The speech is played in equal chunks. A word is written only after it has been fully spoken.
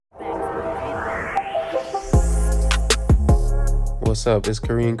What's up? It's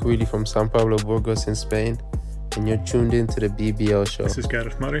Kareem Cooley from San Pablo Burgos in Spain, and you're tuned in to the BBL show. This is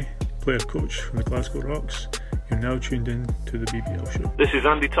Gareth Murray, player coach from the Glasgow Rocks. You're now tuned in to the BBL show. This is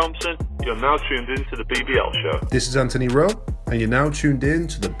Andy Thomson. You're now tuned in to the BBL show. This is Anthony Rowe, and you're now tuned in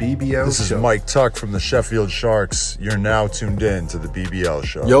to the BBL show. This is Mike Tuck from the Sheffield Sharks. You're now tuned in to the BBL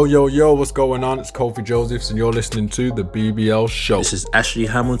show. Yo, what's going on? It's Kofi Josephs, and you're listening to the BBL show. This is Ashley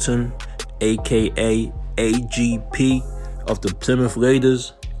Hamilton, aka AGP of the Plymouth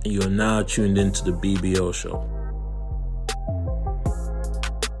Raiders, and you are now tuned into the BBL show.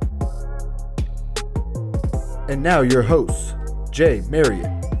 And now your hosts, Jay Marriott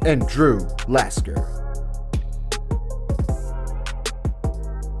and Drew Lasker.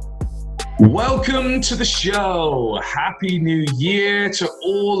 Welcome to the show. Happy New Year to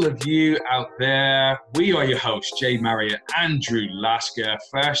all of you out there. We are your hosts, Jay Marriott and Drew Lasker.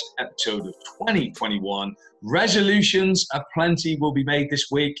 First episode of 2021. Resolutions aplenty will be made this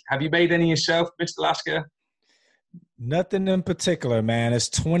week. Have you made any yourself, Mr. Lasker? Nothing in particular, man. It's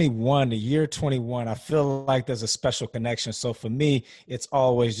 21, the year 21. I feel like there's a special connection. So for me, it's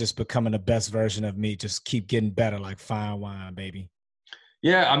always just becoming the best version of me. Just keep getting better like fine wine, baby.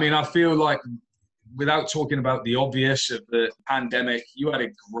 Yeah, I mean, I feel like without talking about the obvious of the pandemic, you had a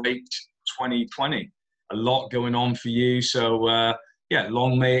great 2020. A lot going on for you. So,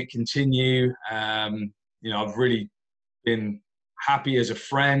 long may it continue. I've really been happy as a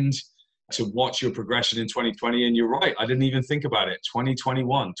friend to watch your progression in 2020. And you're right, I didn't even think about it.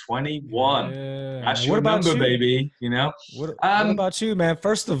 2021. Yeah. That's your number, baby. You know? What about you, man?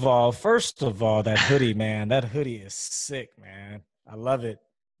 First of all, that hoodie, man. That hoodie is sick, man. I love it.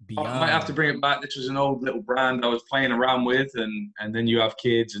 Beyond. I might have to bring it back. This was an old little brand I was playing around with, and then you have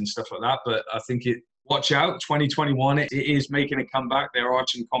kids and stuff like that. But I think watch out, 2021, it is making a comeback. There are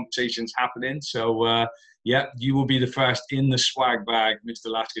some conversations happening. So, you will be the first in the swag bag, Mr.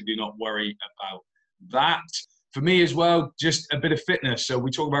 Lasker. Do not worry about that. For me as well, just a bit of fitness. So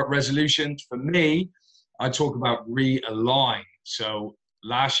we talk about resolutions. For me, I talk about realign. So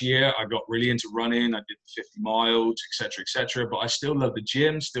last year, I got really into running. I did 50 miles, et cetera, but I still love the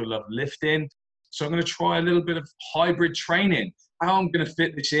gym, still love lifting. So I'm going to try a little bit of hybrid training. How I'm going to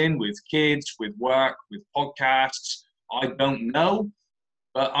fit this in with kids, with work, with podcasts, I don't know.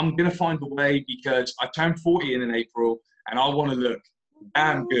 But I'm going to find a way because I turned 40 in April and I want to look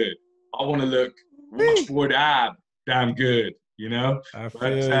damn good. I want to look washboard ab damn good, you know? I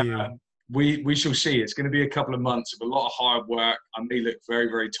feel you. We shall see. It's going to be a couple of months of a lot of hard work. I may look very,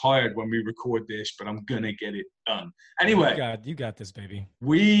 very tired when we record this, but I'm going to get it done. Anyway. You got this, baby.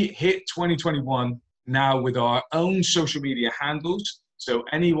 We hit 2021 now with our own social media handles. So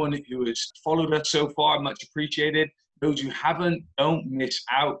anyone who has followed us so far, much appreciated. Those who haven't, don't miss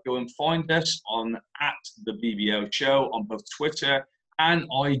out. Go and find us on @TheBBL Show on both Twitter and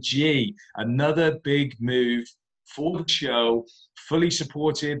IG. Another big move for the show, fully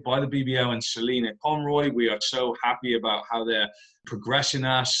supported by the BBL and Selena Conroy. We are so happy about how they're progressing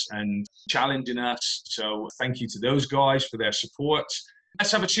us and challenging us. So thank you to those guys for their support.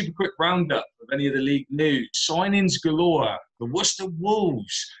 Let's have a super quick roundup of any of the league news. Signings galore. The Worcester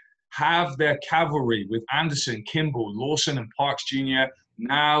Wolves have their cavalry with Anderson, Kimball, Lawson and Parks Jr.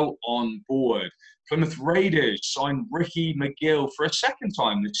 now on board. Plymouth Raiders signed Ricky McGill for a second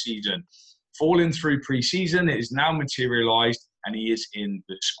time this season. Falling through pre-season, it is now materialised and he is in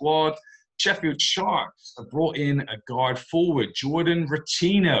the squad. Sheffield Sharks have brought in a guard forward, Jordan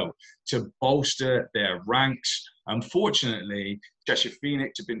Rattino, to bolster their ranks. Unfortunately, Cheshire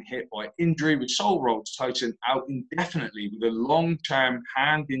Phoenix have been hit by injury with Sol Rolls-Tyson out indefinitely with a long-term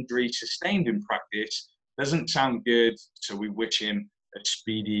hand injury sustained in practice. Doesn't sound good, so we wish him a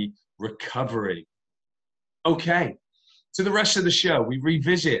speedy recovery. Okay, to the rest of the show, we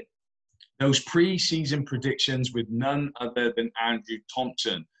revisit those pre-season predictions with none other than Andrew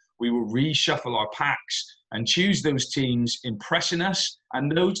Thomson. We will reshuffle our packs and choose those teams impressing us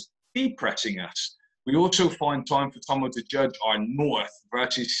and those depressing us. We also find time for someone to judge our North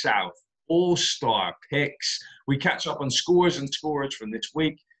versus South all-star picks. We catch up on scores and scorers from this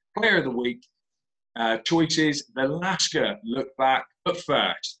week, player of the week, choices, the Lasker look back. But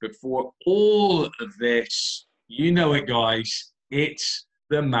first, before all of this, you know it, guys, it's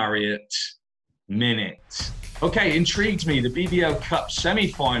the Marriott Minute. Okay, intrigues me. The BBL Cup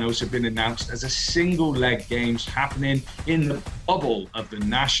semi-finals have been announced as a single-leg games happening in the bubble of the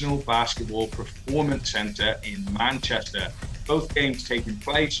National Basketball Performance Centre in Manchester. Both games taking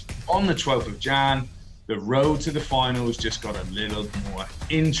place on the 12th of Jan. The road to the finals just got a little more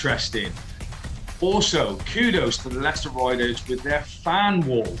interesting. Also, kudos to the Leicester Riders with their fan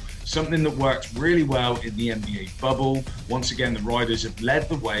wall. something that worked really well in the NBA bubble. Once again, the Riders have led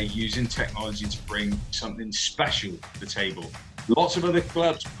the way using technology to bring something special to the table. Lots of other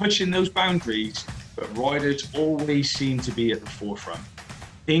clubs pushing those boundaries, but Riders always seem to be at the forefront.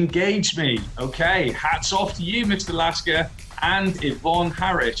 Engage me. Okay, hats off to you, Mr. Lasker, and Yvonne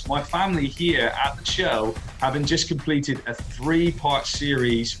Harris, my family here at the show, having just completed a 3-part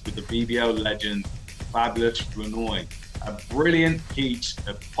series with the BBL legend, Fabulous Renoy. A brilliant piece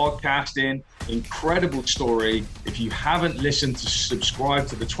of podcasting, incredible story. If you haven't listened to subscribe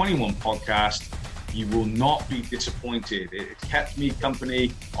to the 21 podcast, you will not be disappointed. It kept me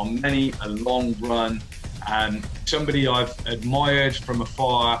company on many a long run, and somebody I've admired from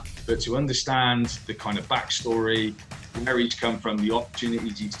afar, but to understand the kind of backstory, where he's come from, the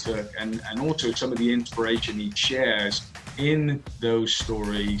opportunities he's took, and also some of the inspiration he shares in those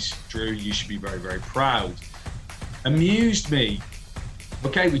stories. Drew, you should be very, very proud. Amused me.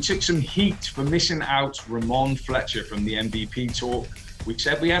 Okay, we took some heat for missing out Ramon Fletcher from the MVP talk. We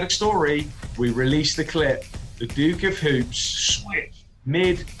said we had a story. We released the clip. The Duke of Hoops switched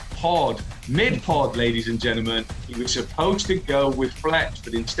mid-pod, ladies and gentlemen. He was supposed to go with Fletch,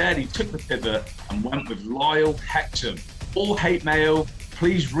 but instead he took the pivot and went with Lyle Hexham. All hate mail,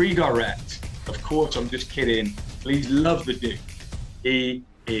 please redirect. Of course, I'm just kidding. Please love the Duke. He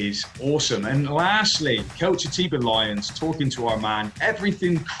is awesome. And lastly, Coach Atiba Lions talking to our man,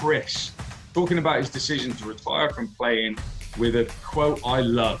 Everything Chris, talking about his decision to retire from playing with a quote I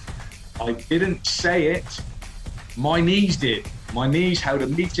love. I didn't say it, my knees did. My knees held a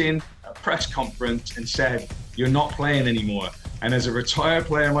meeting, a press conference, and said, you're not playing anymore. And as a retired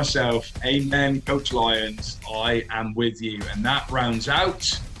player myself, amen, Coach Lions, I am with you. And that rounds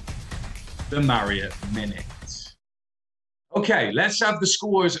out the Marriott Minute. Okay, let's have the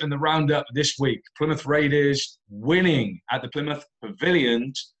scores and the roundup this week. Plymouth Raiders winning at the Plymouth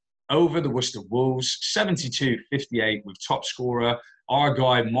Pavilion over the Worcester Wolves, 72-58 with top scorer, our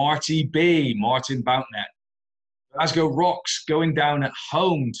guy Martin Bountnett. Glasgow Rocks going down at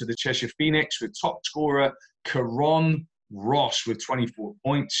home to the Cheshire Phoenix with top scorer Caron Ross with 24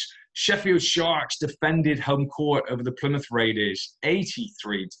 points. Sheffield Sharks defended home court over the Plymouth Raiders,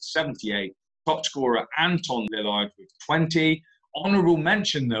 83-78. Top scorer Anton Lillard with 20. Honourable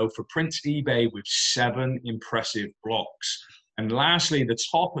mention, though, for Prince eBay with 7 impressive blocks. And lastly, the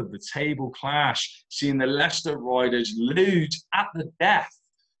top of the table clash, seeing the Leicester Riders lose at the death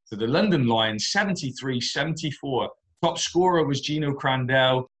to the London Lions, 73-74. Top scorer was Gino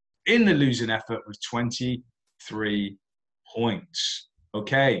Crandell in the losing effort with 23 points.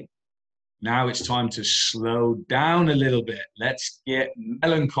 Okay, now it's time to slow down a little bit. Let's get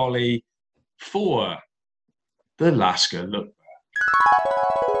melancholy for the Lasker Look Back.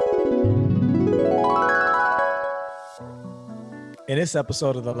 In this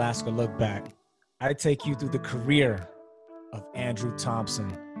episode of the Lasker Look Back, I take you through the career of Andrew Thomson,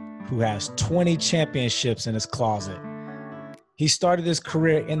 who has 20 championships in his closet. He started his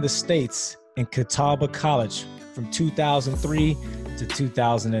career in the States in Catawba College from 2003 to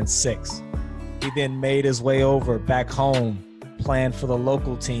 2006. He then made his way over back home, playing for the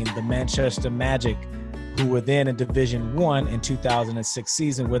local team, the Manchester Magic, who were then in Division I in 2006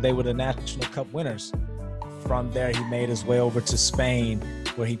 season, where they were the National Cup winners. From there, he made his way over to Spain,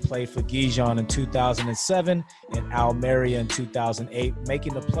 where he played for Gijon in 2007 and Almeria in 2008,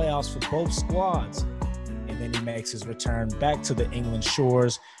 making the playoffs for both squads. And then he makes his return back to the England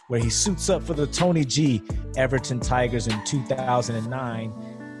shores, where he suits up for the Tony G Everton Tigers in 2009,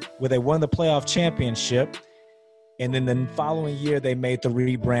 where they won the playoff championship. And then the following year, they made the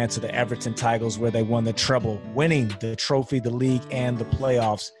rebrand to the Everton Tigers, where they won the treble, winning the trophy, the league, and the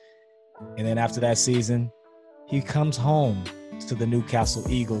playoffs. And then after that season, he comes home to the Newcastle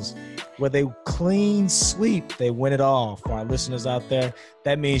Eagles, where they clean sweep. They win it all. For our listeners out there,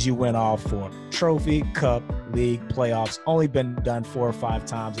 that means you win all 4. Trophy, cup, league, playoffs. Only been done 4 or 5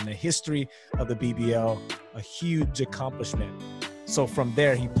 times in the history of the BBL. A huge accomplishment. So from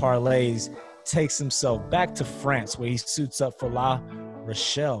there, he parlays, takes himself back to France, where he suits up for La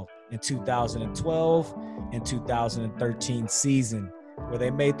Rochelle in 2012 and 2013 season, where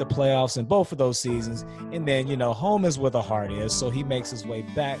they made the playoffs in both of those seasons. And then, home is where the heart is. So he makes his way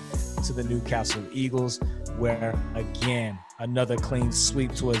back to the Newcastle Eagles, where, again, another clean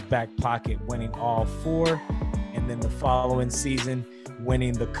sweep to his back pocket, winning all 4. And then the following season,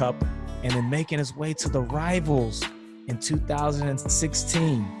 winning the cup, and then making his way to the Rivals in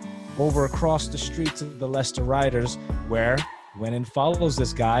 2016, over across the street to the Leicester Riders, where winning follows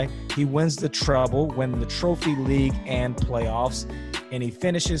this guy. He wins the treble, wins the trophy, league, and playoffs, and he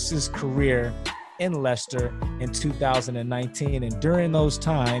finishes his career in Leicester in 2019. And during those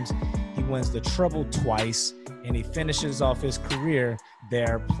times, he wins the treble twice, and he finishes off his career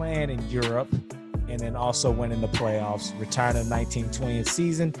there playing in Europe and then also winning the playoffs, retiring in the 1920th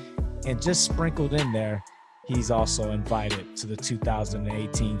season. And just sprinkled in there, he's also invited to the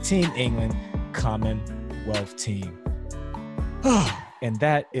 2018 Team England Commonwealth team. And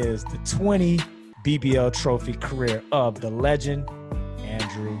that is the 20 BBL trophy career of the legend,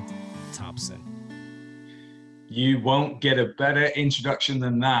 Andrew Thomson. You won't get a better introduction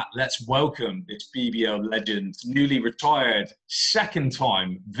than that. Let's welcome this BBL legend, newly retired,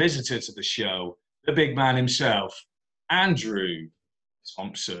 second-time visitor to the show, the big man himself, Andrew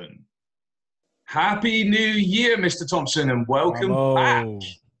Thomson. Happy New Year, Mr. Thomson, and welcome back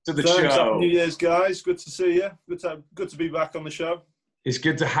to the show. Happy New Year's, guys. Good to see you. Good to be back on the show. It's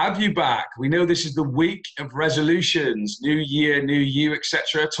good to have you back. We know this is the week of resolutions, new year, new you,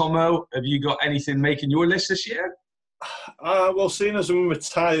 etc. Tomo, have you got anything making your list this year? Well, seeing as I'm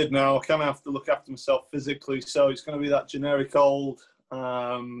retired now, I kind of have to look after myself physically. So it's going to be that generic old,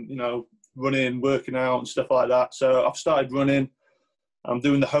 running, working out and stuff like that. So I've started running. I'm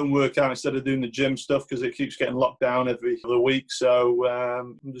doing the home workout instead of doing the gym stuff because it keeps getting locked down every other week. So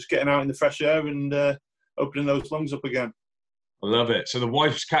I'm just getting out in the fresh air and opening those lungs up again. I love it. So the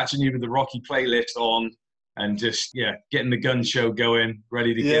wife's catching you with the Rocky playlist on and just, getting the gun show going,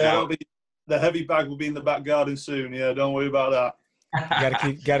 ready to get out. The heavy bag will be in the back garden soon. Yeah, don't worry about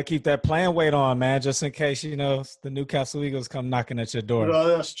that. Got to keep that playing weight on, man, just in case, the Newcastle Eagles come knocking at your door.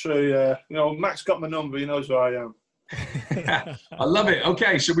 Well, that's true, yeah. Max got my number. He knows where I am. I love it.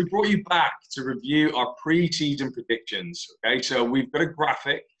 Okay, so we brought you back to review our pre-season predictions. Okay, so we've got a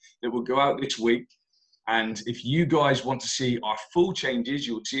graphic that will go out this week. And if you guys want to see our full changes,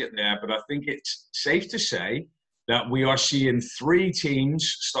 you'll see it there. But I think it's safe to say that we are seeing 3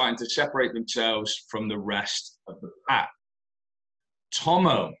 teams starting to separate themselves from the rest of the pack.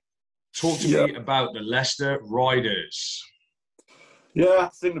 Tomo, talk to me about the Leicester Riders. Yeah, I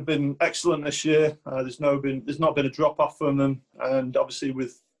think they've been excellent this year. There's not been a drop-off from them. And obviously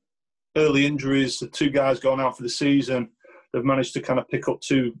with early injuries, the 2 guys going out for the season, they've managed to kind of pick up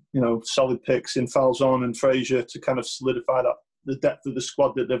 2, solid picks in Falzon and Frazier to kind of solidify the depth of the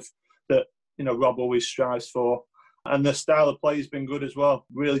squad that Rob always strives for. And their style of play has been good as well.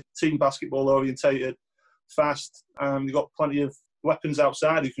 Really team basketball orientated, fast, and they've got plenty of weapons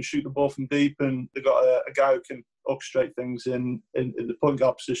outside who can shoot the ball from deep, and they've got a guy who can orchestrate things in the point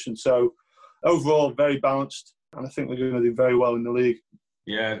guard position. So overall, very balanced, and I think they're going to do very well in the league.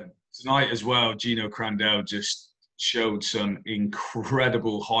 Yeah, tonight as well, Gino Crandell just showed some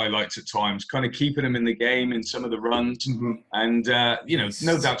incredible highlights at times, kind of keeping them in the game in some of the runs. Mm-hmm. And,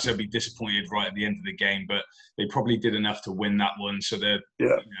 no doubt they'll be disappointed right at the end of the game, but they probably did enough to win that one. So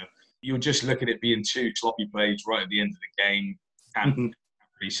you'll just look at it being 2 sloppy plays right at the end of the game. Can't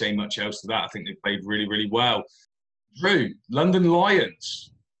really say much else to that. I think they played really, really well. Drew, London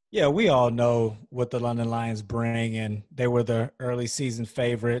Lions. Yeah, we all know what the London Lions bring, and they were the early season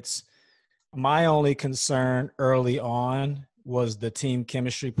favorites. My only concern early on was the team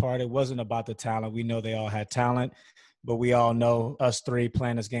chemistry part. It wasn't about the talent. We know they all had talent, but we all know, us 3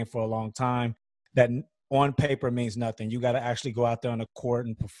 playing this game for a long time, that on paper means nothing. You got to actually go out there on the court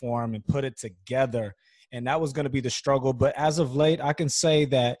and perform and put it together. And that was going to be the struggle. But as of late, I can say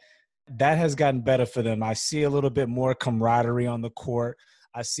that has gotten better for them. I see a little bit more camaraderie on the court.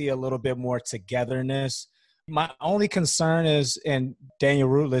 I see a little bit more togetherness. My only concern is, and Daniel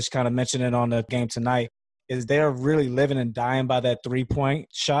Rutledge kind of mentioned it on the game tonight, is they're really living and dying by that 3-point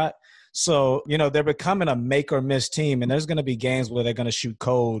shot. So, they're becoming a make or miss team, and there's going to be games where they're going to shoot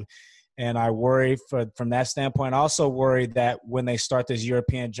cold. And I worry from that standpoint. I also worry that when they start this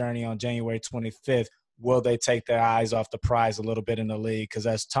European journey on January 25th, will they take their eyes off the prize a little bit in the league? Because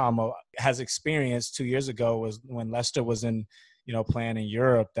as Tom has experienced 2 years ago, was when Leicester was in – playing in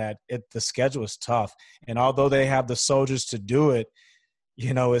Europe, that the schedule is tough. And although they have the soldiers to do it,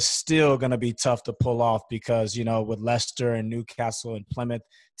 it's still going to be tough to pull off because, with Leicester and Newcastle and Plymouth,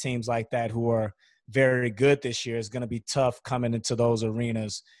 teams like that who are very good this year, it's going to be tough coming into those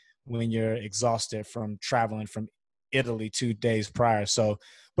arenas when you're exhausted from traveling from Italy 2 days prior. So,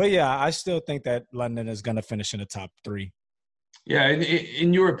 but yeah, I still think that London is going to finish in the top 3. Yeah.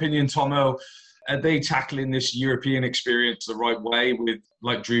 In your opinion, Tomo, are they tackling this European experience the right way with,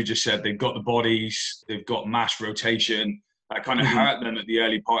 like Drew just said, they've got the bodies, they've got mass rotation. That kind of hurt them at the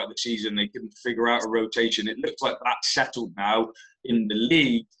early part of the season. They couldn't figure out a rotation. It looks like that's settled now in the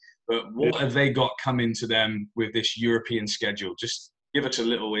league. But what have they got coming to them with this European schedule? Just give us a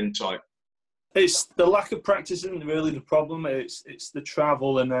little insight. It's the lack of practice isn't really the problem. It's the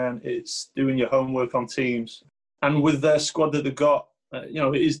travel, and then it's doing your homework on teams. And with their squad that they've got,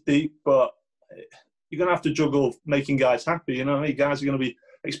 it is deep, but you're going to have to juggle making guys happy. You know what I mean? Guys are going to be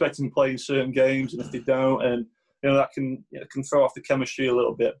expecting to play in certain games, and if they don't, and that can throw off the chemistry a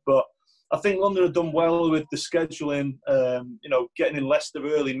little bit. But I think London have done well with the scheduling. Getting in Leicester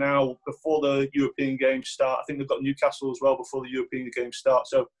early now before the European games start. I think they've got Newcastle as well before the European games start.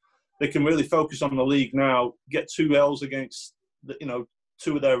 So they can really focus on the league now, get 2 L's against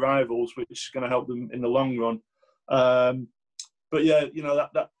two of their rivals, which is going to help them in the long run. But yeah,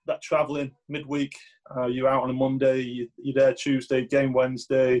 that travelling midweek, you're out on a Monday, you're there Tuesday, game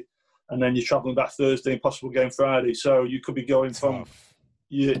Wednesday, and then you're travelling back Thursday and possible game Friday. So you could be going from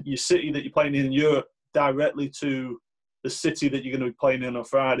your city that you're playing in Europe directly to the city that you're going to be playing in on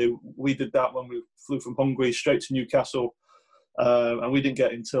Friday. We did that when we flew from Hungary straight to Newcastle, and we didn't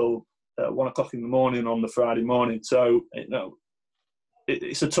get until 1 o'clock in the morning on the Friday morning. So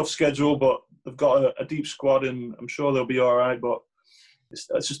it's a tough schedule, but they've got a deep squad, and I'm sure they'll be all right. But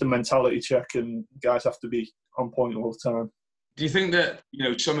it's just a mentality check, and guys have to be on point all the time. Do you think that,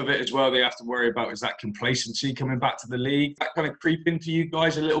 some of it as well they have to worry about is that complacency coming back to the league? That kind of creep into you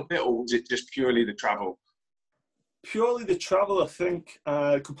guys a little bit, or was it just purely the travel? Purely the travel, I think.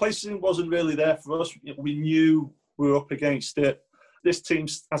 Complacency wasn't really there for us. We knew we were up against it. This team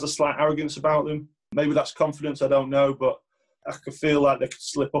has a slight arrogance about them. Maybe that's confidence, I don't know, but I could feel like they could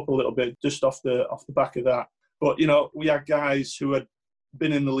slip up a little bit just off the back of that. But we had guys who had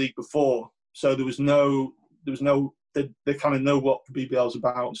been in the league before, so there was no. They kind of know what the BBL is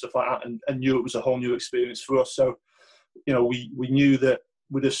about and stuff like that, and knew it was a whole new experience for us. So, we knew that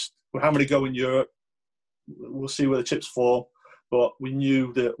we're having to go in Europe. We'll see where the chips fall, but we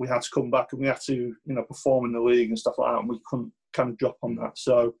knew that we had to come back and we had to, perform in the league and stuff like that, and we couldn't kind of drop on that.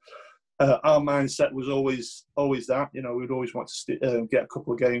 So, our mindset was always that. We'd always want to get a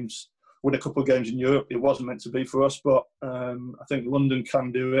couple of games, win a couple of games in Europe. It wasn't meant to be for us, but I think London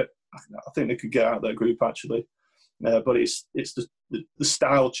can do it. I think they could get out of their group actually. But it's the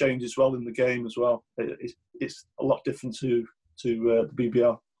style change as well in the game as well. It's a lot different to the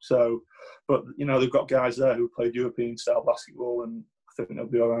BBL. So, but they've got guys there who played European style basketball, and I think they'll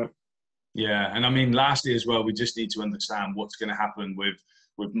be all right. Yeah, and I mean, lastly as well, we just need to understand what's going to happen with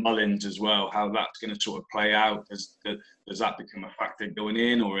Mullins as well. How that's going to sort of play out. Does that become a factor going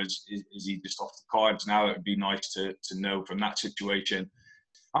in, or is he just off the cards now? It would be nice to know from that situation.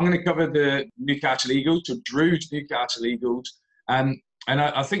 I'm going to cover the Newcastle Eagles, so Drew's Newcastle Eagles. And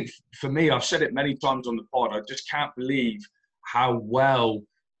I think for me, I've said it many times on the pod, I just can't believe how well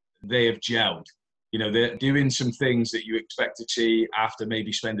they have gelled. They're doing some things that you expect to see after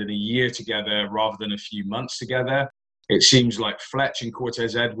maybe spending a year together rather than a few months together. It seems like Fletch and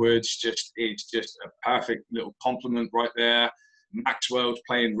Cortez Edwards it's just a perfect little compliment right there. Maxwell's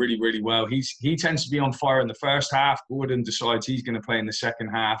playing really, really well. He tends to be on fire in the first half. Gordon decides he's going to play in the second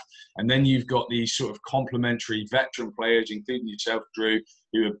half. And then you've got these sort of complementary veteran players, including yourself, Drew,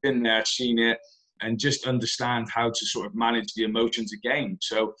 who have been there, seen it, and just understand how to sort of manage the emotions of game.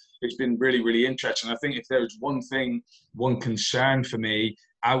 So it's been really, really interesting. I think if there's one concern for me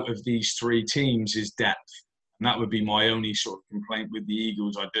out of these 3 teams is depth. And that would be my only sort of complaint with the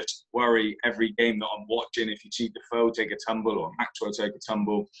Eagles. I just worry every game that I'm watching, if you see Defoe take a tumble or Maxwell take a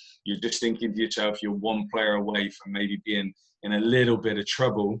tumble, you're just thinking to yourself, you're one player away from maybe being in a little bit of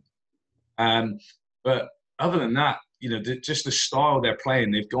trouble. But other than that, just the style they're playing,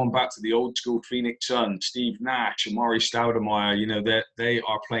 they've gone back to the old school Phoenix Suns, Steve Nash, Amari Stoudemire, they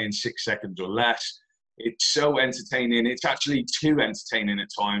are playing 6 seconds or less. It's so entertaining. It's actually too entertaining at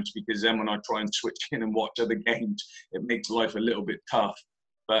times, because then when I try and switch in and watch other games, it makes life a little bit tough.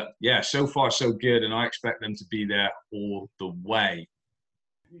 But yeah, so far so good, and I expect them to be there all the way.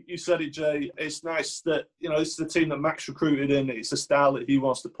 You said it, Jay. It's nice that this is the team that Max recruited in. It's a style that he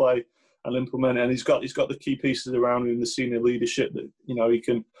wants to play and implement, and he's got the key pieces around him in the senior leadership that he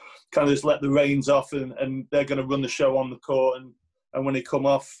can kind of just let the reins off, and they're going to run the show on the court. And when he come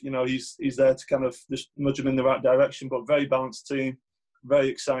off, he's there to kind of just nudge him in the right direction. But very balanced team, very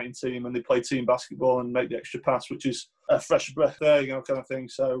exciting team, and they play team basketball and make the extra pass, which is a fresh breath there, kind of thing.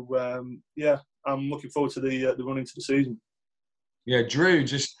 So yeah, I'm looking forward to the run into the season. Yeah, Drew,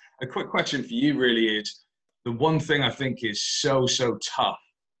 just a quick question for you. Really, is the one thing I think is so tough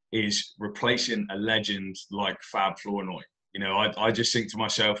is replacing a legend like Fab Flournoy. I just think to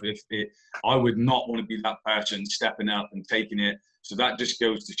myself, I would not want to be that person stepping up and taking it. So that just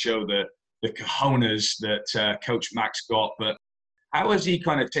goes to show the cojones that Coach Max got. But how has he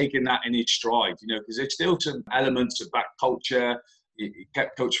kind of taken that in his stride? Because there's still some elements of that culture. he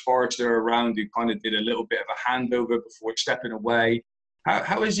kept Coach Forrester around, who kind of did a little bit of a handover before stepping away.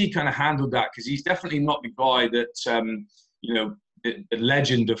 How has he kind of handled that? Because he's definitely not the guy that, the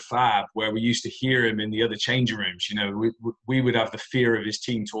legend of Fab, where we used to hear him in the other changing rooms. We would have the fear of his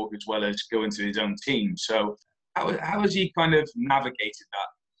team talk as well as going to his own team. So how has he kind of navigated that?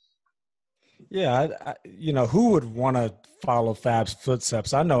 Yeah, who would want to follow Fab's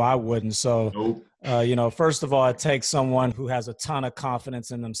footsteps? I know I wouldn't. So, Nope. First of all, it takes someone who has a ton of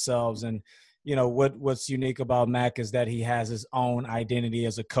confidence in themselves. And, what's unique about Mac is that he has his own identity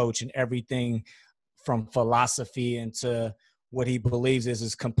as a coach, and everything from philosophy into what he believes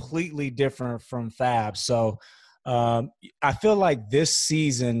is completely different from Fab. So I feel like this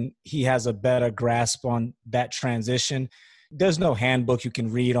season he has a better grasp on that transition. There's no handbook you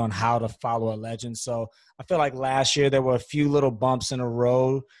can read on how to follow a legend. So I feel like last year there were a few little bumps in the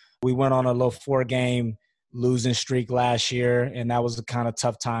road. We went on a little 4-game losing streak last year, and that was the kind of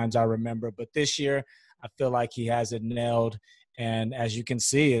tough times I remember. But this year I feel like he has it nailed. And as you can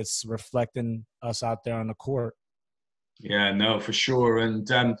see, it's reflecting us out there on the court. Yeah, no, for sure. And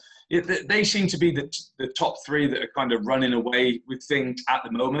they seem to be the top three that are kind of running away with things at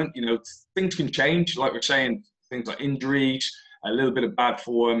the moment. Things can change, like we're saying, things like injuries, a little bit of bad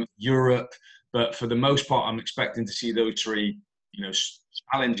form, Europe. But for the most part, I'm expecting to see those three,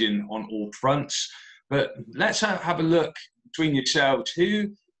 challenging on all fronts. But let's have a look between yourselves.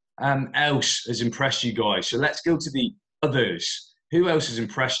 Who else has impressed you guys? So let's go to the others. Who else has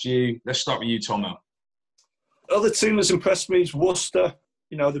impressed you? Let's start with you, Tomo. Other team that's impressed me is Worcester.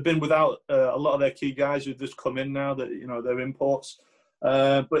 They've been without a lot of their key guys who've just come in now, that they're imports.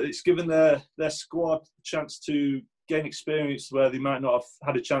 But it's given their squad a chance to gain experience where they might not have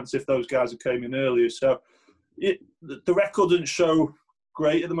had a chance if those guys had came in earlier. So the record doesn't show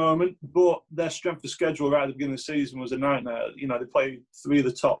great at the moment, but their strength of schedule right at the beginning of the season was a nightmare. They played 3 of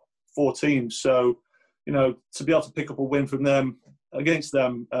the top 4 teams. So, to be able to pick up a win from them against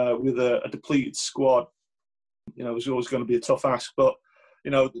them with a depleted squad, it was always going to be a tough ask. But,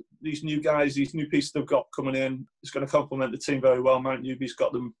 these new guys, these new pieces they've got coming in, it's going to complement the team very well. Mount Newby's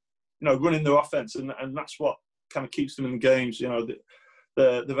got them, running their offense, and that's what kind of keeps them in the games.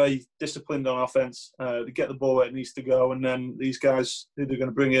 They're very disciplined on offense. They get the ball where it needs to go, and then these guys who they're going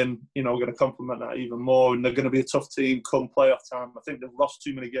to bring in, are going to complement that even more, and they're going to be a tough team come playoff time. I think they've lost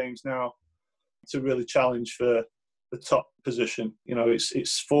too many games now to really challenge for the top position.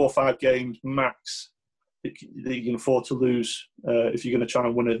 It's 4 or 5 games max that you can afford to lose if you're going to try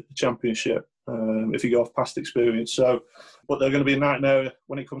and win a championship, if you go off past experience. So, but they're going to be a nightmare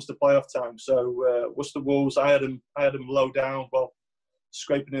when it comes to playoff time. So Worcester Wolves, I had them low down,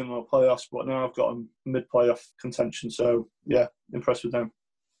 scraping in on the playoffs, but now I've got them mid-playoff contention. So yeah, impressed with them.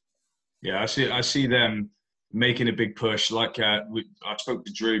 Yeah, I see them making a big push. Like I spoke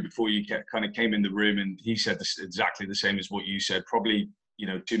to Drew before you kind of came in the room, and he said exactly the same as what you said. Probably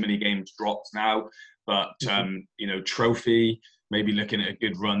too many games dropped now, but trophy, maybe looking at a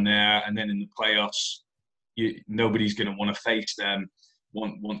good run there, and then in the playoffs, nobody's going to want to face them.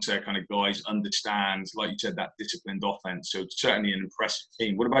 Once their kind of guys understand, like you said, that disciplined offense. So certainly an impressive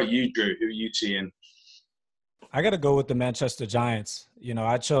team. What about you, Drew? Who are you seeing? I got to go with the Manchester Giants.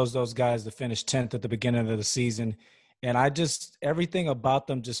 I chose those guys to finish 10th at the beginning of the season. And everything about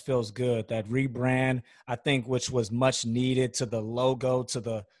them just feels good. That rebrand, I think, which was much needed, to the logo, to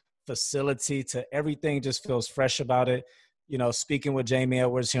the facility, to everything, just feels fresh about it. Speaking with Jamie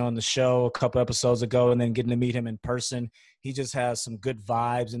Edwards here on the show a couple episodes ago, and then getting to meet him in person, he just has some good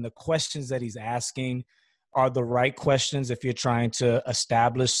vibes. And the questions that he's asking are the right questions if you're trying to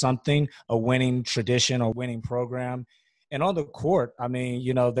establish something, a winning tradition or winning program. And on the court, I mean,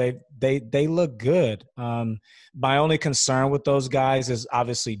 they look good. My only concern with those guys is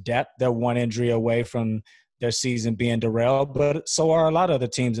obviously depth. They're one injury away from their season being derailed, but so are a lot of other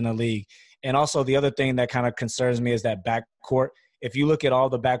teams in the league. And also the other thing that kind of concerns me is that backcourt. If you look at all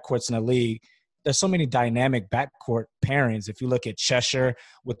the backcourts in the league, there's so many dynamic backcourt pairings. If you look at Cheshire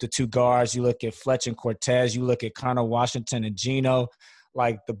with the 2 guards, you look at Fletch and Cortez, you look at Connor Washington and Gino,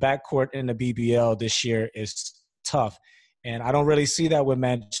 like the backcourt in the BBL this year is tough. And I don't really see that with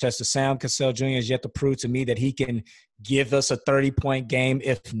Manchester. Sam Cassell Jr. has yet to prove to me that he can give us a 30-point game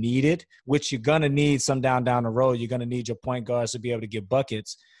if needed, which you're going to need some down the road. You're going to need your point guards to be able to get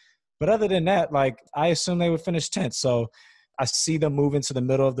buckets. But other than that, I assume they would finish 10th. So I see them moving to the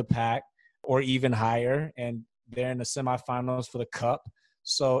middle of the pack or even higher, and they're in the semifinals for the Cup.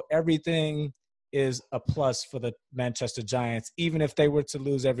 So everything is a plus for the Manchester Giants, even if they were to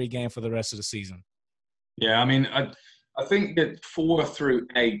lose every game for the rest of the season. Yeah, I mean, I think that 4 through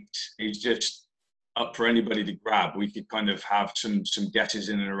 8 is just up for anybody to grab. We could kind of have some guesses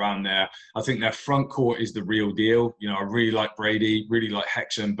in and around there. I think their front court is the real deal. You know, I really like Brady, really like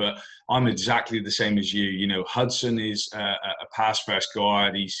Hexham, but I'm exactly the same as you. You know, Hudson is a pass-first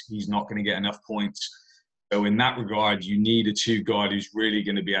guard. He's not going to get enough points. So in that regard, you need a two guard who's really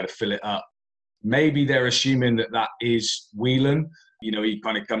going to be able to fill it up. Maybe they're assuming that is Whelan. You know, he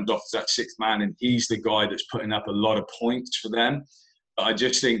kind of comes off as that sixth man, and he's the guy that's putting up a lot of points for them. But I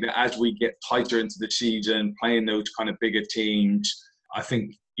just think that as we get tighter into the season, playing those kind of bigger teams, I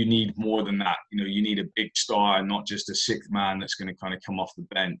think you need more than that. You know, you need a big star and not just a sixth man that's going to kind of come off the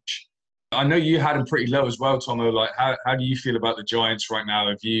bench. I know you had him pretty low as well, Tomo. Like, how do you feel about the Giants right now?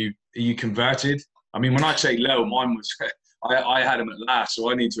 Are you converted? I mean, when I say low, mine was I had them at last,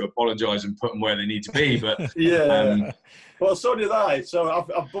 so I need to apologise and put them where they need to be. But yeah. Well, so did I. So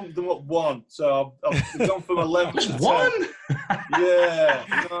I've bumped them up one. So I've gone from 11 to 10. One? Yeah.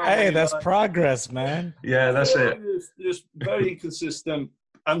 You know, hey, that's progress, man. Yeah, that's it. Just very inconsistent.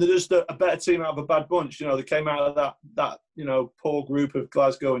 And they're just a better team out of a bad bunch. You know, they came out of that you know, poor group of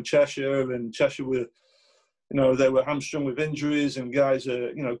Glasgow and Cheshire were, you know, they were hamstrung with injuries and guys are,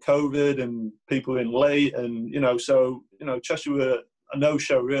 you know, COVID and people in late. And, you know, so, you know, Cheshire were a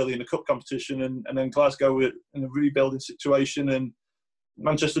no-show really in the cup competition, and then Glasgow were in a rebuilding situation, and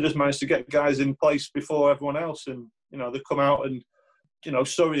Manchester just managed to get guys in place before everyone else. And, you know, they've come out and, you know,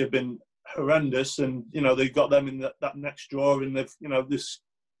 Surrey have been horrendous, and, you know, they got them in that next draw, and they've, you know, they've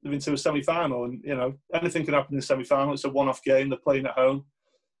into a semi-final, and, you know, anything can happen in the semi-final. It's a one-off game. They're playing at home.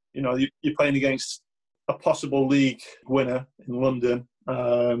 You know, you're playing against a possible league winner in London,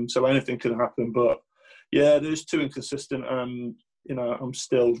 so anything can happen. But yeah, they're just too inconsistent, and, you know, I'm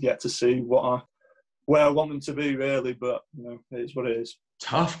still yet to see where I want them to be, really. But, you know, it is what it is.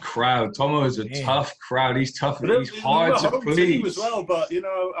 Tough crowd. Tomo is a tough crowd. He's tough. He's hard to please as well. But, you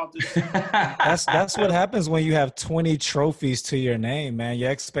know, I'll just that's what happens when you have 20 trophies to your name, man. Your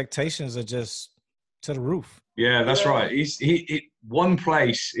expectations are just to the roof. Yeah, that's right. He one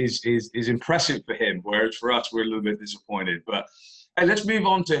place is impressive for him, whereas for us we're a little bit disappointed. But hey, let's move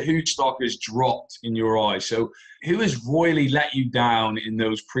on to who stock has dropped in your eyes. So who has royally let you down in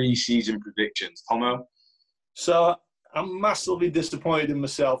those pre-season predictions, Tomo? So I'm massively disappointed in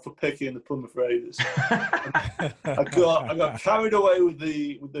myself for picking the Plymouth Raiders. I got carried away with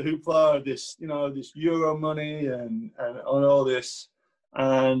the hoopla of this, you know, this Euro money and all this,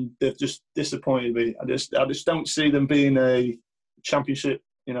 and they've just disappointed me. I just don't see them being a championship,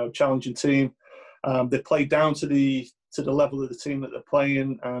 you know, challenging team. They play down to the level of the team that they're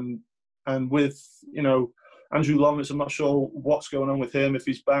playing, and with, you know, Andrew Lawrence, I'm not sure what's going on with him, if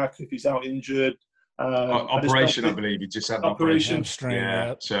he's back, if he's out injured. Operation, I believe. He just had an operation. Hamstring,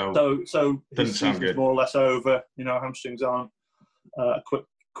 yeah. So his season's more or less over. You know, hamstrings aren't a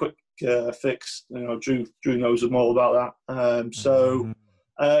quick fix. You know, Drew knows more about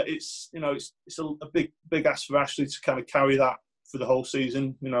that. It's, you know, it's a big ask for Ashley to kind of carry that for the whole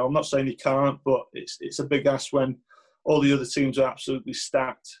season. You know, I'm not saying he can't, but it's a big ask when all the other teams are absolutely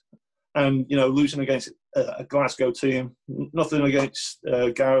stacked. And, you know, losing against a Glasgow team, nothing against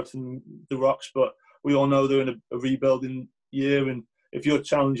Gareth and the Rocks, but we all know they're in a rebuilding year, and if you're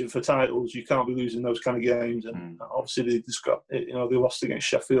challenging for titles, you can't be losing those kind of games. And obviously, they lost against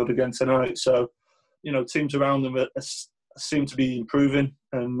Sheffield again tonight. So, you know, teams around them seem to be improving,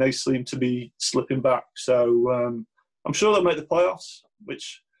 and they seem to be slipping back. So I'm sure they'll make the playoffs,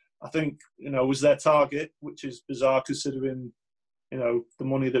 which I think, you know, was their target, which is bizarre considering, you know, the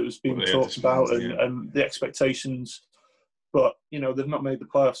money that was being talked about and the expectations. But, you know, they've not made the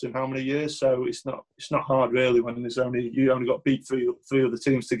playoffs in how many years, so it's not hard really when you only got beat three other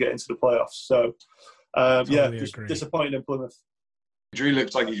teams to get into the playoffs. So just disappointed in Plymouth. Drew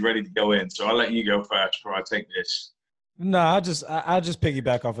looks like he's ready to go in, so I'll let you go first before I take this. No, I just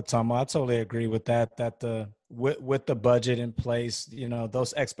piggyback off of Tomo. I totally agree with that. That with the budget in place, you know,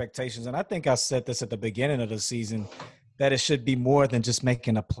 those expectations, and I think I said this at the beginning of the season, that it should be more than just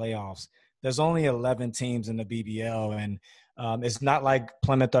making the playoffs. There's only 11 teams in the BBL, and it's not like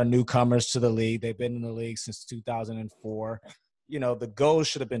Plymouth are newcomers to the league. They've been in the league since 2004. You know, the goals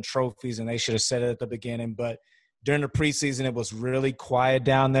should have been trophies, and they should have said it at the beginning. But during the preseason, it was really quiet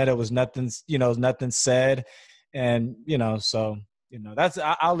down there. There was nothing said. And, you know, so, you know,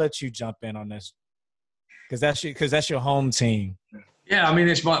 I'll let you jump in on this because that's your home team. Yeah, I mean,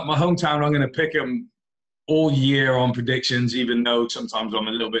 it's my hometown. I'm going to pick them all year on predictions, even though sometimes I'm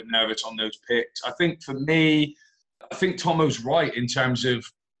a little bit nervous on those picks. I think for me, I think Tomo's right in terms of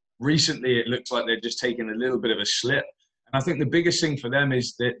recently it looks like they're just taking a little bit of a slip. And I think the biggest thing for them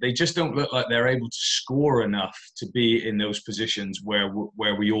is that they just don't look like they're able to score enough to be in those positions where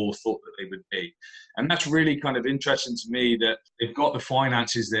we all thought that they would be. And that's really kind of interesting to me, that they've got the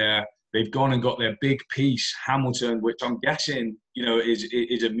finances there. They've gone and got their big piece, Hamilton, which I'm guessing,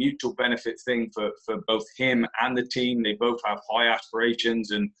 is a mutual benefit thing for both him and the team. They both have high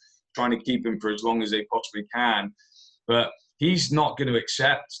aspirations and trying to keep him for as long as they possibly can. But he's not going to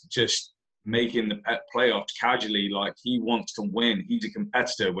accept just making the playoffs casually. Like, he wants to win. He's a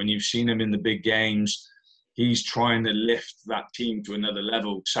competitor. When you've seen him in the big games, he's trying to lift that team to another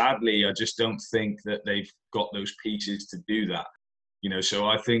level. Sadly, I just don't think that they've got those pieces to do that. So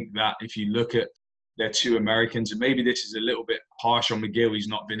I think that if you look at their two Americans, and maybe this is a little bit harsh on McGill, he's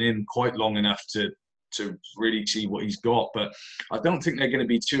not been in quite long enough to really see what he's got. But I don't think they're going to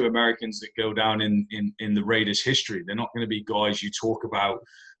be two Americans that go down in the Raiders' history. They're not going to be guys you talk about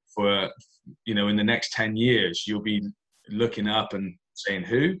for, in the next 10 years. You'll be looking up and saying,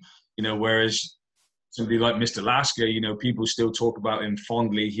 who? Whereas somebody like Mr. Lasker, people still talk about him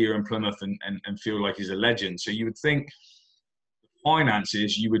fondly here in Plymouth and feel like he's a legend. So you would think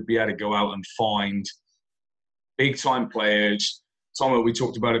finances, you would be able to go out and find big-time players. Tomo, we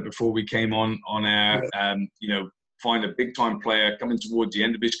talked about it before we came on air. Find a big-time player coming towards the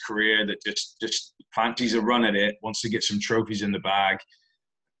end of his career that just fancies a run at it, wants to get some trophies in the bag.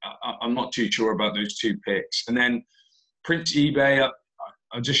 I'm not too sure about those two picks. And then Prince eBay,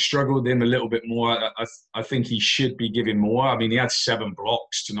 I just struggled with him a little bit more. I think he should be giving more. I mean, he had 7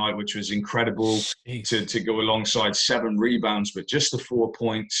 blocks tonight, which was incredible to go alongside 7 rebounds, but just the 4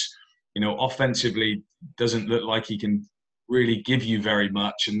 points, offensively doesn't look like he can really give you very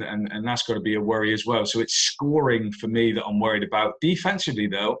much. And that's got to be a worry as well. So it's scoring for me that I'm worried about. Defensively,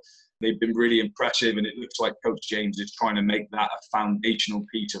 though, they've been really impressive, and it looks like Coach James is trying to make that a foundational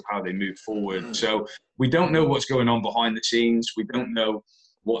piece of how they move forward. So we don't know what's going on behind the scenes. We don't know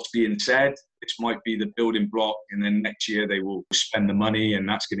what's being said. This might be the building block, and then next year they will spend the money, and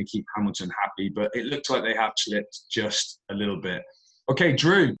that's going to keep Hamilton happy. But it looks like they have slipped just a little bit. Okay,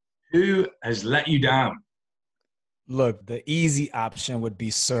 Drew, who has let you down? Look, the easy option would be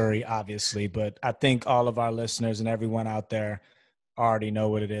Surrey, obviously, but I think all of our listeners and everyone out there already know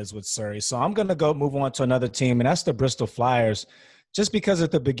what it is with Surrey. So I'm going to move on to another team, and that's the Bristol Flyers. Just because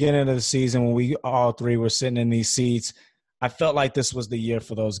at the beginning of the season, when we all three were sitting in these seats, I felt like this was the year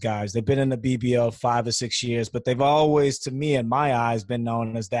for those guys. They've been in the BBL 5 or 6 years, but they've always, to me, in my eyes, been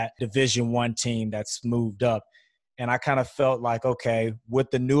known as that Division I team that's moved up. And I kind of felt like, okay, with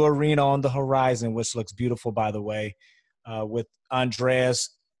the new arena on the horizon, which looks beautiful, by the way, with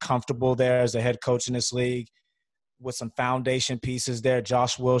Andreas comfortable there as the head coach in this league, with some foundation pieces there,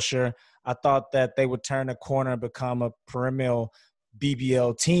 Josh Wilshire, I thought that they would turn a corner and become a perennial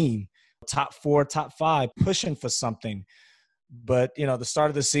BBL team, top 4, top 5, pushing for something. But, the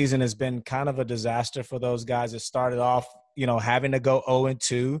start of the season has been kind of a disaster for those guys. It started off, having to go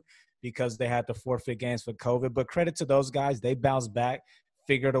 0-2 because they had to forfeit games for COVID. But credit to those guys. They bounced back,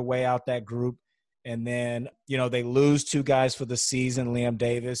 figured a way out that group. And then, they lose 2 guys for the season, Liam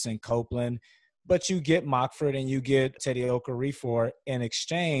Davis and Copeland. But you get Mockford and you get Teddy Okorafor in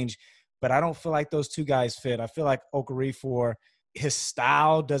exchange. But I don't feel like those 2 guys fit. I feel like Okorafor, his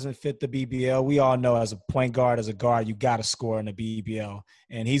style doesn't fit the BBL. We all know as a point guard, as a guard, you got to score in the BBL.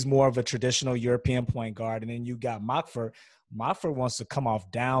 And he's more of a traditional European point guard. And then you got Mockford. Mockford wants to come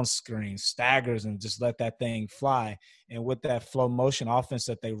off down screens, staggers, and just let that thing fly. And with that flow motion offense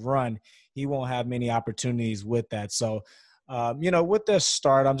that they run, he won't have many opportunities with that. So, with their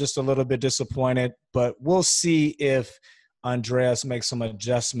start, I'm just a little bit disappointed. But we'll see if Andreas makes some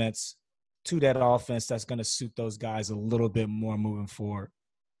adjustments to that offense that's going to suit those guys a little bit more moving forward.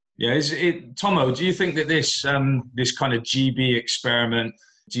 Yeah, Tomo, do you think that this kind of GB experiment,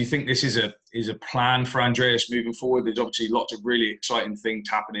 do you think this is a plan for Andreas moving forward? There's obviously lots of really exciting things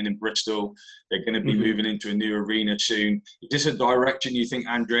happening in Bristol. They're going to be moving into a new arena soon. Is this a direction you think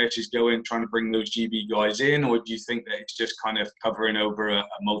Andreas is going, trying to bring those GB guys in, or do you think that it's just kind of covering over a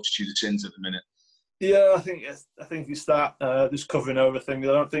multitude of sins at the minute? Yeah, I think it's that this covering over thing.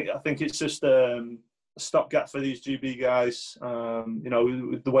 I think it's just a stopgap for these GB guys.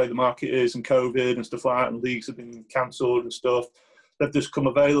 With the way the market is and COVID and stuff like that, and leagues have been cancelled and stuff. They've just come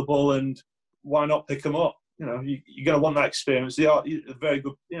available, and why not pick them up? You're going to want that experience. They are very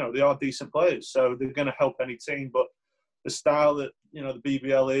good. They are decent players, so they're going to help any team. But the style that the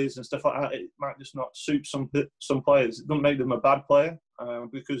BBL is and stuff like that, it might just not suit some players. It doesn't make them a bad player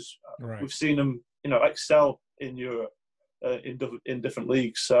because we've seen them excel in Europe in different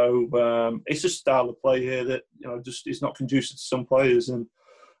leagues. So it's just style of play here that just is not conducive to some players.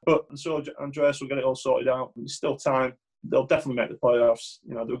 So Andreas will get it all sorted out. There's still time. they'll definitely make the playoffs.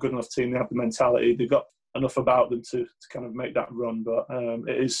 You know, they're a good enough team. They have the mentality. They've got enough about them to kind of make that run. But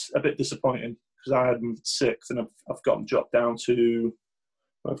it is a bit disappointing because I had them 6th and I've got them dropped down to,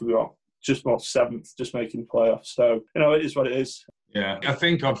 what have we got? Just about 7th, just making the playoffs. So, you know, it is what it is. Yeah, I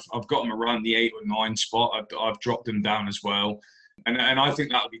think I've got them around the 8 or 9 spot. I've dropped them down as well. And I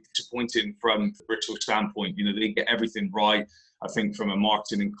think that would be disappointing from Bristol's standpoint. You know, they get everything right. I think from a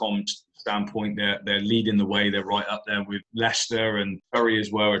marketing and comms standpoint, they're leading the way. They're right up there with Leicester, and Bury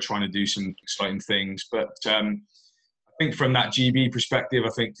as well are trying to do some exciting things. But I think from that GB perspective,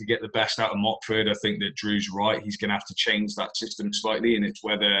 I think to get the best out of Mockford, I think that Drew's right. He's going to have to change that system slightly, and it's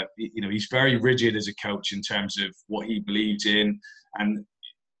whether, you know, he's very rigid as a coach in terms of what he believes in, and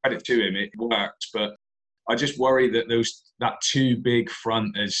credit to him, it worked. But I just worry that that too big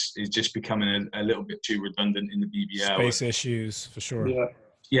front is just becoming a little bit too redundant in the BBL. Space issues for sure.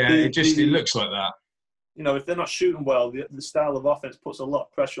 Yeah, it looks like that. You know, if they're not shooting well, the style of offense puts a lot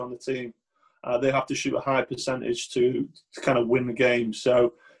of pressure on the team. They have to shoot a high percentage to kind of win the game.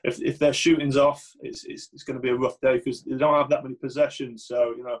 So if their shooting's off, it's going to be a rough day because they don't have that many possessions.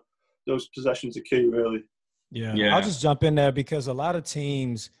 So, you know, those possessions are key, really. Yeah. I'll just jump in there because a lot of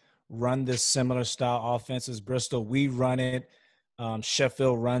teams run this similar style offense as Bristol. We run it.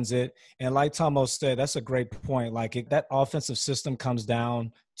 Sheffield runs it. And like Tomo said, that's a great point. Like that offensive system comes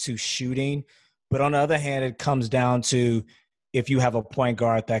down to shooting. But on the other hand, it comes down to if you have a point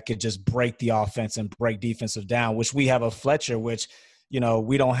guard that could just break the offense and break defensive down, which we have a Fletcher, which, you know,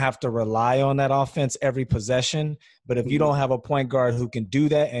 we don't have to rely on that offense every possession. But if you don't have a point guard who can do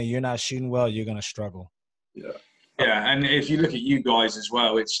that and you're not shooting well, you're going to struggle. Yeah, and if you look at you guys as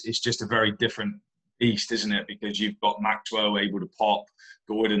well, it's just a very different beast, isn't it? Because you've got Maxwell able to pop,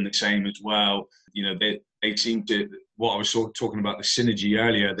 Gordon the same as well. You know, they seem to, what I was sort of talking about, the synergy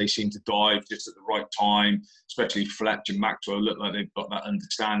earlier, they seem to dive just at the right time, especially Fletch and Maxwell look like they've got that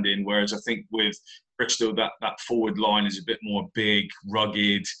understanding. Whereas I think with Bristol, that forward line is a bit more big,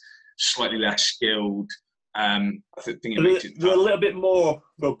 rugged, slightly less skilled. I think it makes it tough. They're a little bit more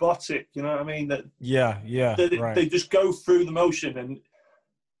robotic, you know what I mean? They just go through the motion and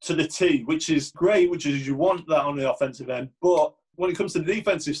to the T, which is great, which is you want that on the offensive end. But when it comes to the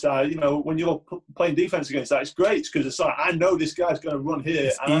defensive side, you know, when you're playing defense against that, it's great because it's like, I know this guy's going to run here.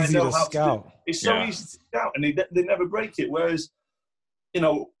 It's and easy I know to scout. It's so easy to scout, and they never break it. Whereas, you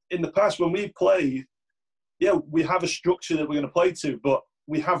know, in the past when we played, we have a structure that we're going to play to, but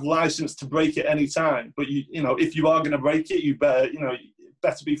we have license to break it any time. But you know, if you are going to break it, you better, you know,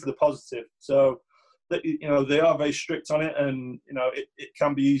 better be for the positive. So, you know, they are very strict on it, and you know, it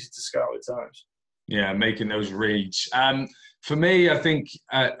can be easy to scout at times. Yeah, making those reads. For me, I think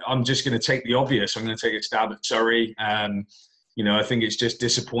I'm just going to take the obvious. I'm going to take a stab at Surrey. You know, I think it's just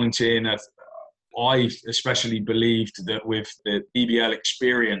disappointing. I especially believed that with the BBL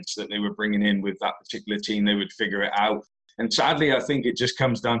experience that they were bringing in with that particular team, they would figure it out. And sadly, I think it just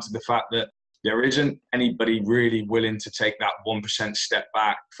comes down to the fact that there isn't anybody really willing to take that 1% step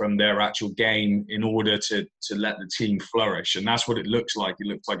back from their actual game in order to let the team flourish. And that's what it looks like. It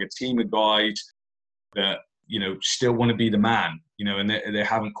looks like a team of guys that, you know, still want to be the man, you know, and they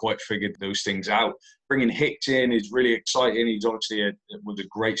haven't quite figured those things out. Bringing Hicks in is really exciting. He's obviously was a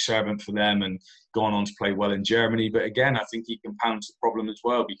great servant for them and gone on to play well in Germany. But again, I think he compounds the problem as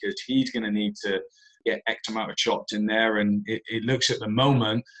well because he's going to need to get X amount of shots in there. And it looks at the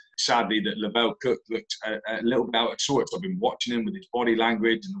moment, sadly, that Lavelle Cook looked a little bit out of sorts. I've been watching him with his body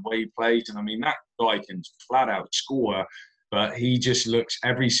language and the way he plays. And I mean, that guy can flat out score. But he just looks,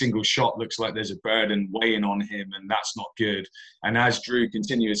 every single shot looks like there's a burden weighing on him, and that's not good. And as Drew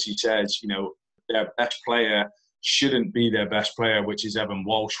continuously says, you know, their best player shouldn't be their best player, which is Evan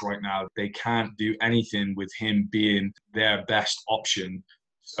Walsh right now. They can't do anything with him being their best option.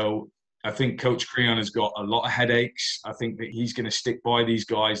 So I think Coach Creon has got a lot of headaches. I think that he's going to stick by these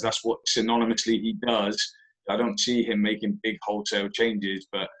guys. That's what synonymously he does. I don't see him making big wholesale changes,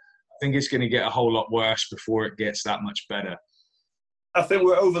 but I think it's going to get a whole lot worse before it gets that much better. I think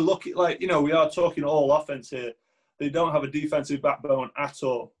we're overlooking, like, you know, we are talking all offense here. They don't have a defensive backbone at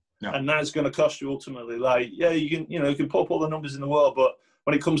all. No. And that's going to cost you ultimately. Like, yeah, you can put up all the numbers in the world, but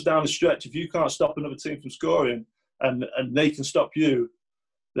when it comes down the stretch, if you can't stop another team from scoring and they can stop you,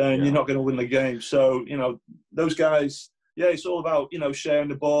 then you're not going to win the game. So, you know, those guys, it's all about, you know, sharing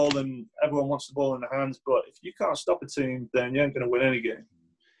the ball and everyone wants the ball in their hands. But if you can't stop a team, then you ain't going to win any game.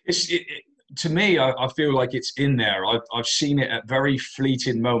 To me, I feel like it's in there. I've seen it at very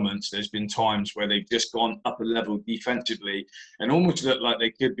fleeting moments. There's been times where they've just gone up a level defensively and almost look like they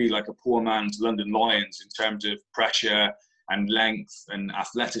could be like a poor man's London Lions in terms of pressure and length and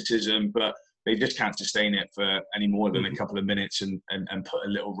athleticism. But they just can't sustain it for any more than a couple of minutes and put a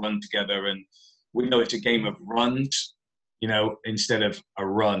little run together. And we know it's a game of runs, instead of a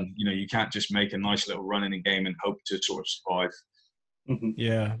run. You can't just make a nice little run in a game and hope to sort of survive.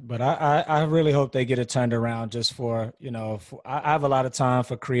 Yeah, but I really hope they get it turned around just for, I have a lot of time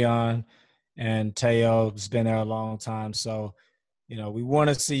for Creon, and Teo's been there a long time. So, we want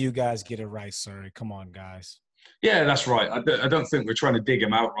to see you guys get it right, sir. Come on, guys. Yeah, that's right. I don't think we're trying to dig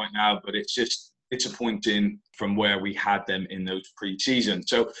them out right now, but it's just disappointing from where we had them in those pre-season.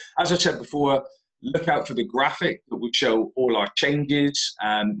 So, as I said before, look out for the graphic that will show all our changes.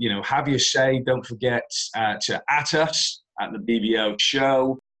 Have your say. Don't forget to at us at the BBL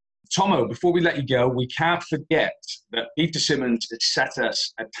show. Tomo, before we let you go, we can't forget that Peter Simmons has set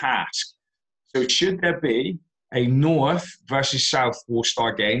us a task. So should there be a North versus South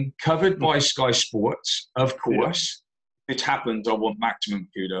All-Star game covered by Sky Sports, of course, if it happens, I want maximum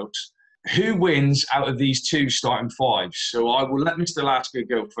kudos. Who wins out of these two starting fives? So I will let Mr. Lasker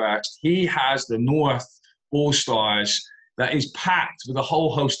go first. He has the North All-Stars that is packed with a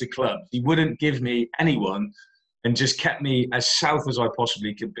whole host of clubs. He wouldn't give me anyone and just kept me as south as I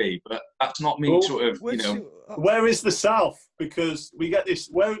possibly could be. But that's not me Where is the South? Because we get this,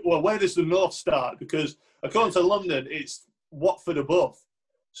 where does the North start? Because according to London, it's Watford above.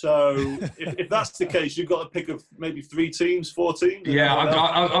 So if that's the case, you've got to pick of maybe 4 teams. Yeah,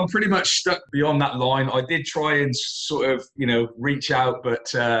 I'm pretty much stuck beyond that line. I did try and sort of, reach out, but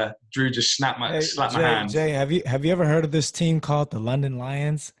Drew just slapped my hand. Jay, have you ever heard of this team called the London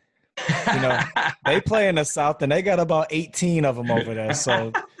Lions? They play in the South, and they got about 18 of them over there.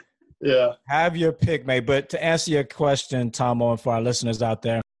 So yeah, have your pick, mate. But to answer your question, Tomo, and for our listeners out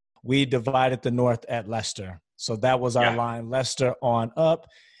there, we divided the North at Leicester. So that was our line, Leicester on up.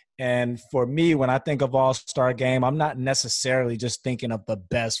 And for me, when I think of All-Star game, I'm not necessarily just thinking of the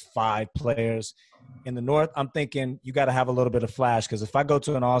best 5 players in the North. I'm thinking you got to have a little bit of flash, because if I go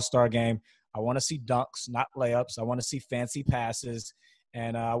to an All-Star game, I want to see dunks, not layups. I want to see fancy passes,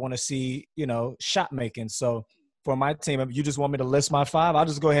 and I want to see, shot making. So for my team, if you just want me to list my 5, I'll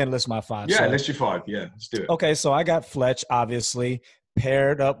just go ahead and list my 5. Yeah, list your 5. Yeah, let's do it. Okay, so I got Fletch, obviously,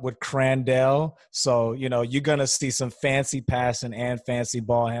 paired up with Crandell. So, you're going to see some fancy passing and fancy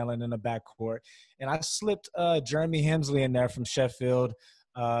ball handling in the backcourt. And I slipped Jeremy Hemsley in there from Sheffield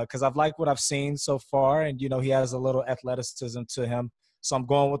because I've liked what I've seen so far. And, he has a little athleticism to him. So I'm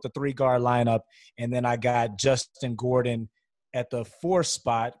going with the 3-guard lineup. And then I got Justin Gordon at the 4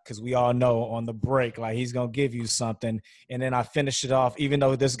 spot, because we all know on the break, like, he's going to give you something. And then I finish it off, even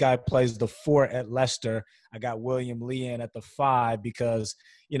though this guy plays the 4 at Leicester, I got William Lee in at the 5 because,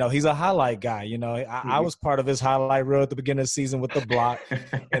 he's a highlight guy. I was part of his highlight reel at the beginning of the season with the block.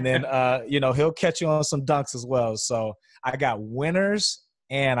 And then, he'll catch you on some dunks as well. So I got winners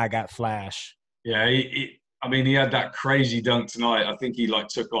and I got flash. Yeah, he had that crazy dunk tonight. I think he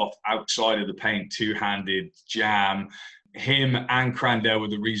took off outside of the paint, 2-handed jam. Him and Crandell were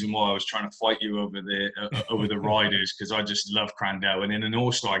the reason why I was trying to fight you over the Riders, because I just love Crandell. And in an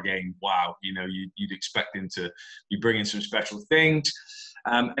All-Star game, wow, you'd expect him to be bringing some special things.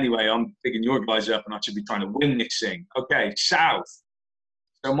 Anyway, I'm picking your guys up, and I should be trying to win this thing. Okay, South.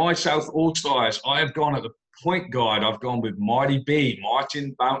 So my South All-Stars, I have gone at the point guard. I've gone with Martin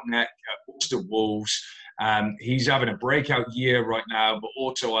Boutneck at Ulster Wolves. He's having a breakout year right now, but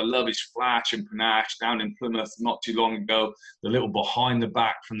also I love his flash and panache down in Plymouth not too long ago, the little behind the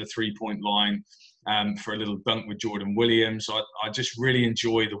back from the 3-point line for a little dunk with Jordan Williams. I just really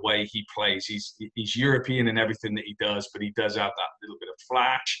enjoy the way he plays. He's European in everything that he does, but he does have that little bit of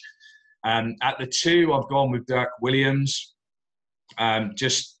flash. At the 2, I've gone with Dirk Williams,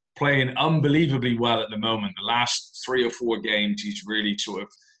 just playing unbelievably well at the moment. The last 3 or 4 games, he's really sort of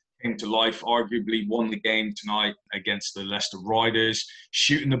came to life, arguably won the game tonight against the Leicester Riders,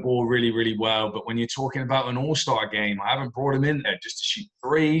 shooting the ball really, really well. But when you're talking about an All-Star game, I haven't brought him in there just to shoot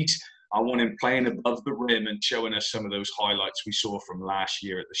threes. I want him playing above the rim and showing us some of those highlights we saw from last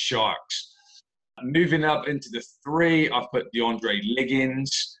year at the Sharks. Moving up into the 3, I've put DeAndre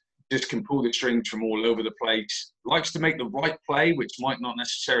Liggins. Just can pull the strings from all over the place. Likes to make the right play, which might not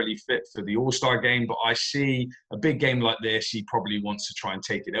necessarily fit for the All-Star game, but I see a big game like this, he probably wants to try and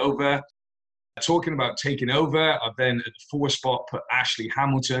take it over. Talking about taking over, I've then at the 4 spot put Ashley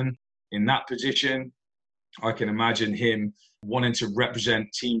Hamilton in that position. I can imagine him wanting to represent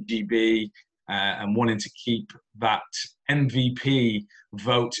Team GB and wanting to keep that MVP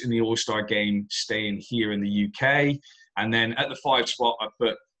vote in the All-Star game staying here in the UK. And then at the 5 spot, I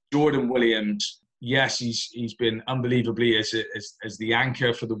put Jordan Williams yes, he's been unbelievably as the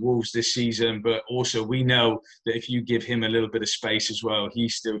anchor for the Wolves this season, but also we know that if you give him a little bit of space as well,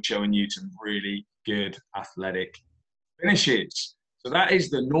 he's still showing you some really good athletic finishes. So that is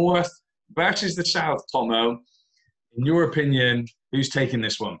the North versus the South, Tomo. In your opinion, who's taking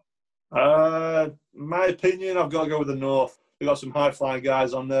this one? My opinion, I've got to go with the North. They've got some high-flying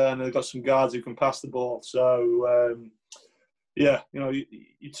guys on there, and they've got some guards who can pass the ball. So, yeah, you know,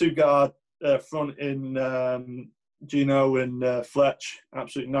 your two guard front in Gino and Fletch,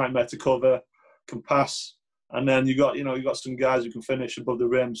 absolute nightmare to cover, can pass, and then you got some guys who can finish above the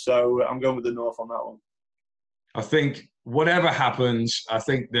rim. So I'm going with the North on that one. I think whatever happens, I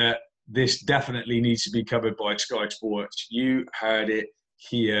think that this definitely needs to be covered by Sky Sports. You heard it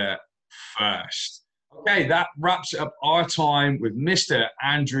here first. Okay, that wraps up our time with Mr.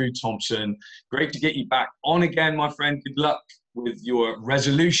 Andrew Thomson. Great to get you back on again, my friend. Good luck with your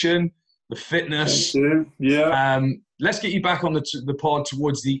resolution, the fitness. Thank you. Yeah. Let's get you back on the pod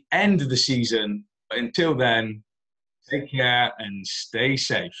towards the end of the season. But until then, take care and stay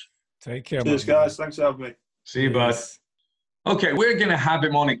safe. Take care. Cheers, guys. Thanks for having me. See you, bud. Okay, we're going to have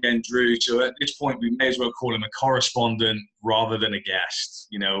him on again, Drew. So at this point, we may as well call him a correspondent rather than a guest.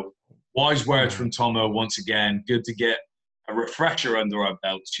 You know, wise words from Tomo once again. Good to get a refresher under our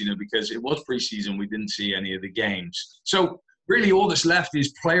belts, you know, because it was preseason. We didn't see any of the games. So really all that's left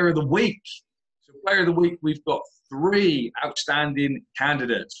is Player of the Week. So Player of the Week, we've got 3 outstanding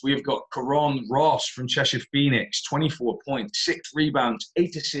candidates. We've got Caron Ross from Cheshire Phoenix, 24 points, 6 rebounds,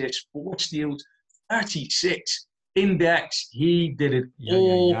 8 assists, 4 steals, 36 index. He did it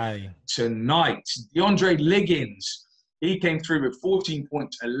all tonight. DeAndre Liggins, he came through with 14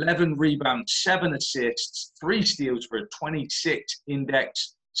 points, 11 rebounds, 7 assists, 3 steals for a 26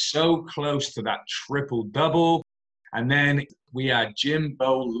 index. So close to that triple-double. And then we had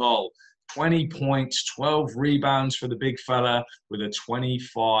Jimbo Lull, 20 points, 12 rebounds for the big fella with a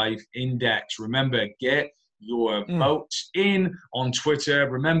 25 index. Remember, get your votes in on Twitter.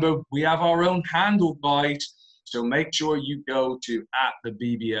 Remember, we have our own handle, guys. So make sure you go to @the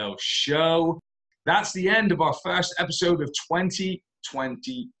BBL Show. That's the end of our first episode of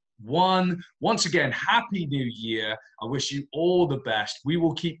 2021. Once again, Happy New Year. I wish you all the best. We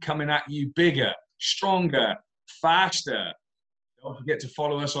will keep coming at you bigger, stronger, faster. Don't forget to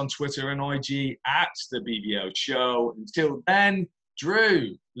follow us on Twitter and IG @the BBL Show. Until then,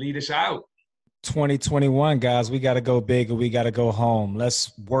 Drew, lead us out. 2021, guys, we got to go big and we got to go home.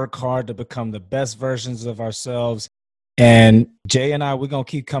 Let's work hard to become the best versions of ourselves. And Jay and I, we're going to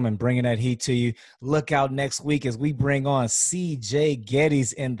keep coming, bringing that heat to you. Look out next week as we bring on CJ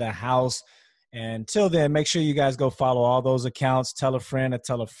Geddes in the house. And till then, make sure you guys go follow all those accounts. Tell a friend to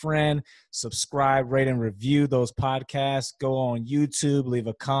tell a friend. Subscribe, rate, and review those podcasts. Go on YouTube, leave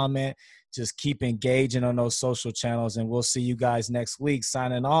a comment. Just keep engaging on those social channels. And we'll see you guys next week.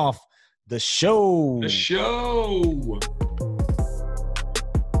 Signing off. The show.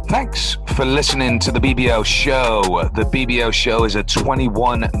 Thanks for listening to the BBL Show. The BBL Show is a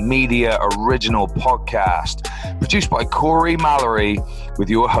 21 Media original podcast produced by Corey Mallory with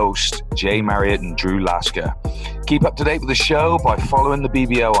your host, Jay Marriott and Drew Lasker. Keep up to date with the show by following the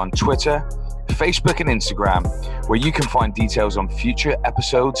BBL on Twitter, Facebook, and Instagram, where you can find details on future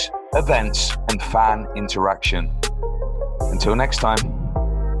episodes, events, and fan interaction. Until next time.